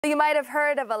You might have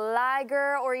heard of a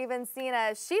liger or even seen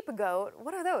a sheep goat.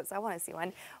 What are those? I want to see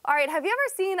one. All right, have you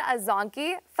ever seen a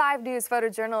zonkey? 5 News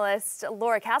photojournalist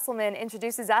Laura Castleman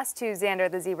introduces us to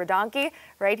Zander the zebra donkey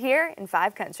right here in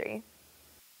 5 Country.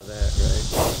 That,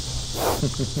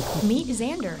 right? Meet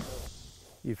Zander.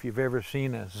 If you've ever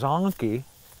seen a zonkey,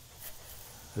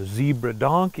 a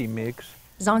zebra-donkey mix.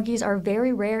 Zonkeys are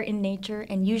very rare in nature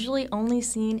and usually only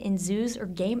seen in zoos or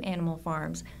game animal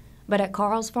farms. But at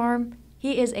Carl's farm,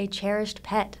 he is a cherished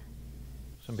pet.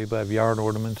 Some people have yard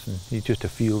ornaments, and he's just a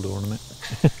field ornament.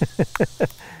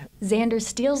 Zander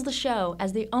steals the show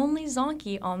as the only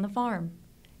zonkey on the farm.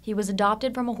 He was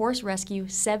adopted from a horse rescue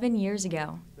 7 years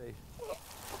ago. They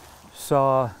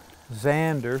saw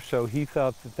Zander, so he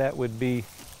thought that that would be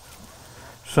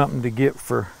something to get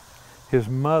for his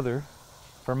mother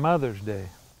for Mother's Day.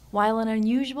 While an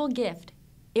unusual gift,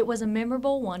 it was a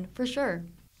memorable one for sure.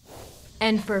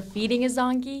 And for feeding a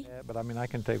zonkey? Yeah, but I mean, I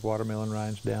can take watermelon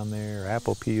rinds down there, or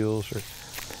apple peels, or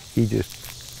he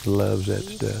just loves that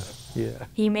stuff. Yeah.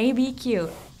 He may be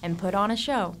cute and put on a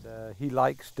show. He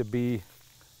likes to be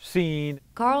seen.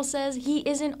 Carl says he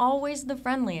isn't always the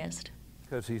friendliest.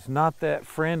 Because he's not that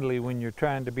friendly when you're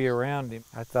trying to be around him.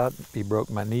 I thought he broke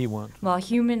my knee once. While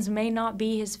humans may not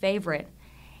be his favorite,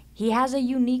 he has a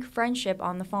unique friendship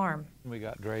on the farm. We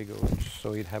got Drago,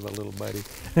 so he'd have a little buddy.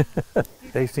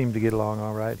 They seem to get along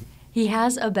all right. He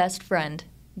has a best friend,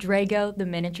 Drago the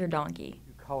miniature donkey.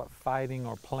 You call it fighting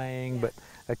or playing, but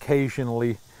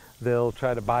occasionally they'll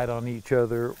try to bite on each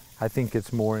other. I think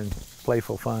it's more in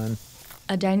playful fun.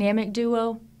 A dynamic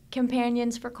duo,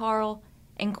 companions for Carl,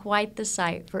 and quite the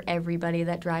sight for everybody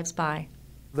that drives by.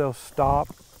 They'll stop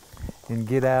and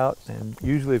get out, and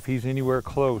usually if he's anywhere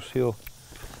close, he'll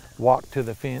walk to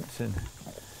the fence and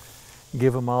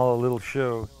give them all a little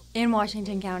show. In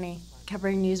Washington County,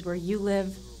 covering news where you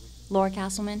live, Laura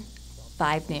Castleman,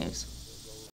 5 News.